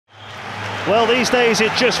Well, these days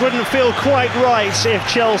it just wouldn't feel quite right if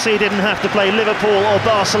Chelsea didn't have to play Liverpool or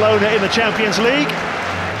Barcelona in the Champions League.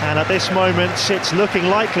 And at this moment, it's looking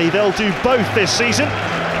likely they'll do both this season.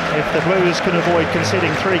 If the Blues can avoid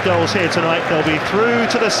conceding 3 goals here tonight, they'll be through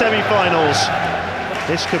to the semi-finals.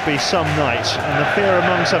 This could be some night, and the fear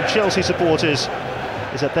among some Chelsea supporters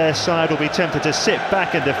is that their side will be tempted to sit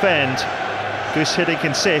back and defend. Gus Hiddink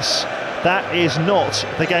insists that is not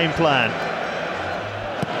the game plan.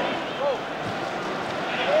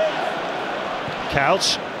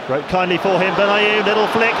 Couch, wrote kindly for him, Benayoun, little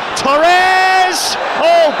flick, Torres!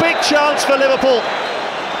 Oh, big chance for Liverpool.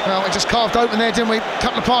 Well, we just carved open there, didn't we?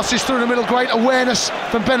 Couple of passes through the middle, great awareness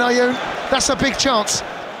from Benayoun. That's a big chance.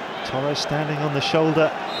 Torres standing on the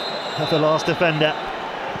shoulder of the last defender.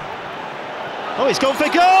 Oh, he's gone for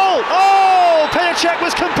goal! Oh, Peter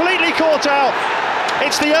was completely caught out.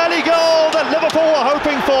 It's the early goal that Liverpool were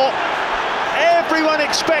hoping for. Everyone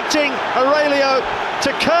expecting Aurelio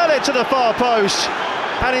to curl it to the far post,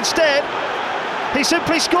 and instead he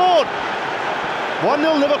simply scored.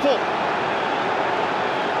 1-0 Liverpool.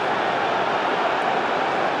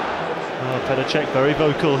 Oh, Pedro very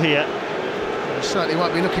vocal here. He certainly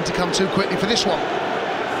won't be looking to come too quickly for this one.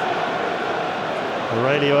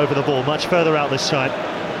 Aurelio over the ball, much further out this time.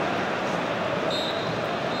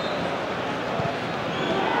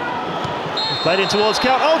 Played in towards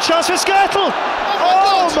Count. Oh, chance for Skirtle!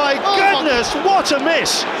 Oh my goodness, what a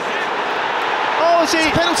miss! Oh, is he? It's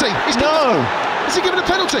a penalty. Is he given a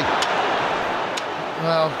penalty?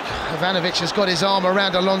 Well, Ivanovic has got his arm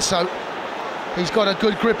around Alonso. He's got a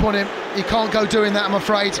good grip on him. He can't go doing that, I'm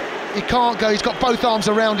afraid. He can't go. He's got both arms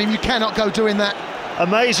around him. You cannot go doing that.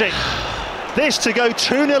 Amazing. This to go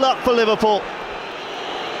 2-0 up for Liverpool.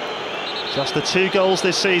 Just the 2 goals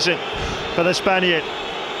this season for the Spaniard.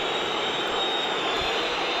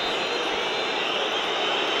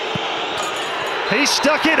 He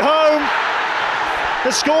stuck it home.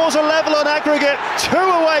 The scores are level on aggregate. 2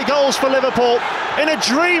 away goals for Liverpool in a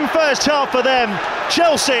dream first half for them.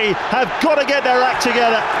 Chelsea have got to get their act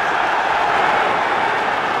together.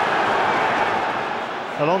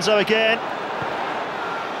 Alonso again.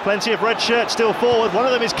 Plenty of red shirts still forward. One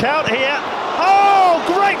of them is Count here. Oh,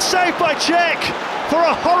 great save by Cech for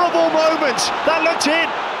a horrible moment. That looked in.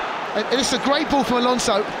 And it's a great ball from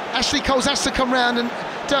Alonso. Ashley Coles has to come round and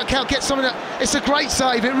Dirk Kuyt gets something. It's a great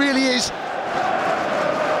save, it really is.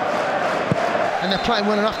 And they're playing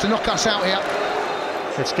well enough to knock us out here.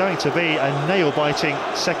 It's going to be a nail-biting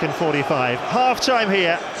second 45. Half-time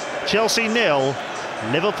here. Chelsea 0,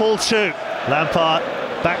 Liverpool 2. Lampard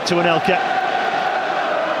back to Anelka.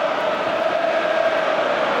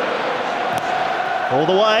 All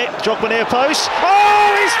the way, Drogba near post.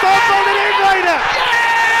 Oh, he's fumbled it in, Rayner!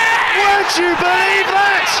 Would you believe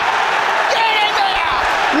that?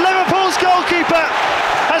 Liverpool's goalkeeper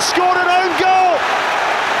has scored an own goal.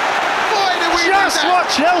 Just what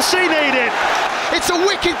Chelsea needed. It's a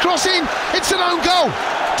wicked cross in. It's an own goal.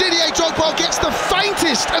 Didier Drogba gets the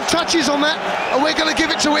faintest of touches on that, and we're going to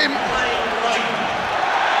give it to him.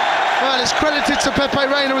 Well, it's credited to Pepe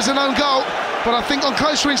Reina as an own goal, but I think on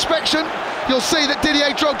closer inspection, you'll see that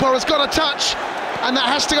Didier Drogba has got a touch, and that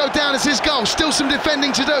has to go down as his goal. Still some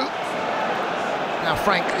defending to do. Now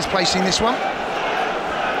Frank is placing this one.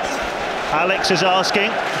 Alex is asking,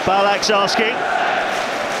 Balak's asking.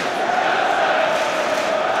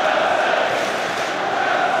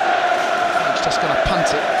 He's just going to punt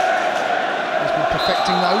it. He's been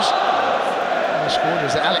perfecting those. Who scored?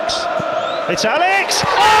 Is it Alex? It's Alex!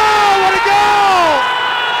 Oh, what a goal!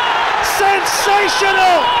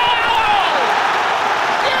 Sensational!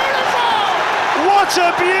 Beautiful! What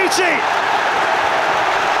a beauty!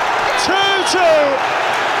 2-2.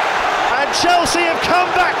 And Chelsea have come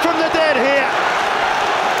back from the dead here.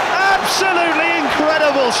 Absolutely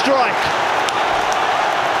incredible strike.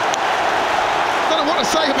 Don't know what to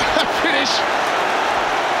say about that finish.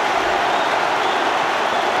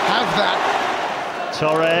 Have that.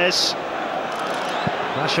 Torres.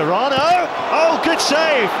 Mascherano. Oh, good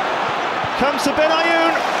save. Comes to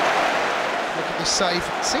Benayoun. Look at this save.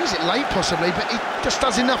 Sees it late possibly, but he just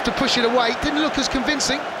does enough to push it away. Didn't look as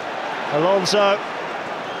convincing. Alonso.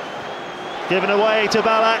 Given away to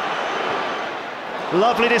Balak.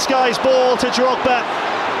 Lovely disguised ball to Drogba.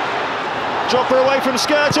 Drogba away from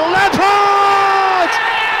Skirtle. Lampard!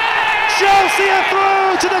 Chelsea are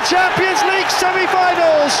through to the Champions League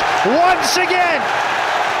semi-finals once again.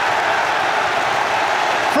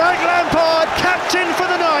 Frank Lampard, captain for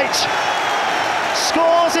the night,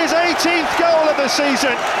 scores his 18th goal of the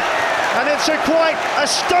season, and it's a quite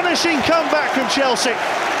astonishing comeback from Chelsea.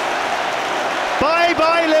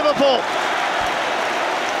 Bye-bye Liverpool.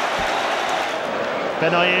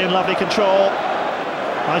 Benayoun, lovely control.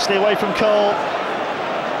 Nicely away from Cole.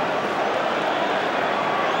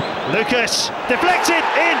 Lucas, deflected,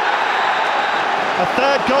 in! A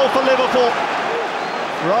third goal for Liverpool.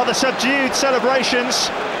 Rather subdued celebrations,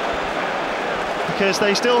 because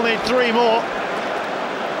they still need 3 more.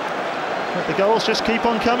 But the goals just keep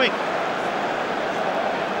on coming.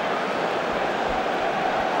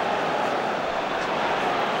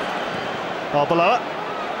 Below it.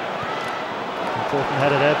 Important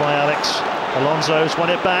header there by Alex. Alonso's won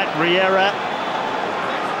it back. Riera.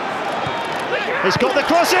 He's got the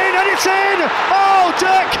cross in and it's in! Oh,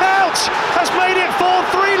 Dirk Kuyt has made it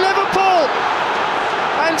 4-3 Liverpool!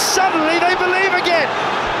 And suddenly they believe again.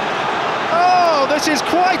 Oh, this is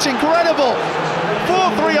quite incredible.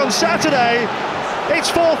 4-3 on Saturday.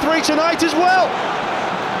 It's 4-3 tonight as well.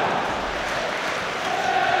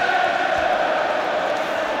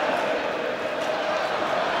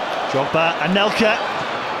 Drogba, Anelka,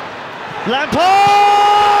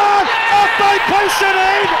 Lampard! Off by post and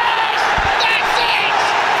in! That's it!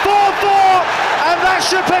 4-4, and that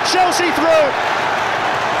should put Chelsea through.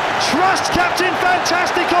 Trust captain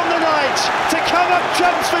fantastic on the night to come up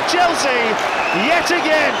trumps for Chelsea yet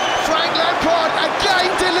again. Frank Lampard again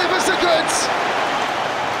delivers the goods.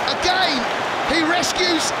 Again, he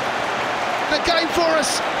rescues the game for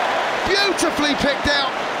us. Beautifully picked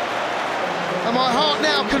out. And my heart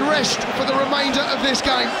now can rest for the remainder of this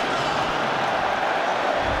game.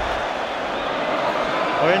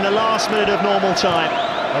 We're in the last minute of normal time.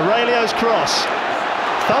 Aurelio's cross.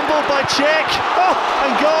 Fumbled by Cech. Oh,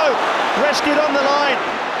 and go. Rescued on the line.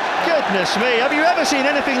 Goodness me, have you ever seen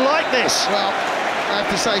anything like this? Well, I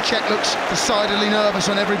have to say Cech looks decidedly nervous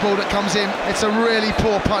on every ball that comes in. It's a really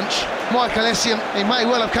poor punch. Michael Essien, he may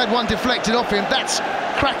well have had one deflected off him. That's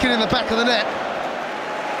cracking in the back of the net.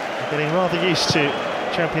 Getting rather used to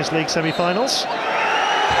Champions League semi-finals.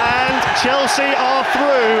 And Chelsea are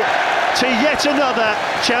through to yet another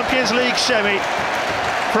Champions League semi.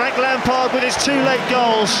 Frank Lampard with his 2 late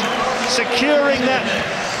goals, securing that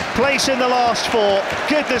place in the last 4.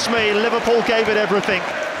 Goodness me, Liverpool gave it everything.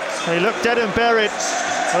 They looked dead and buried,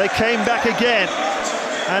 but they came back again.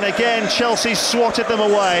 And again, Chelsea swatted them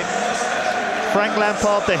away. Frank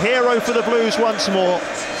Lampard, the hero for the Blues once more.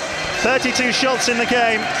 32 shots in the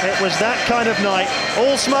game. It was that kind of night.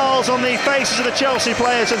 All smiles on the faces of the Chelsea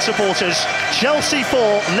players and supporters. Chelsea 4,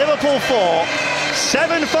 Liverpool 4,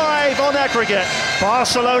 7-5 on aggregate.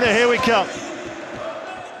 Barcelona, here we come.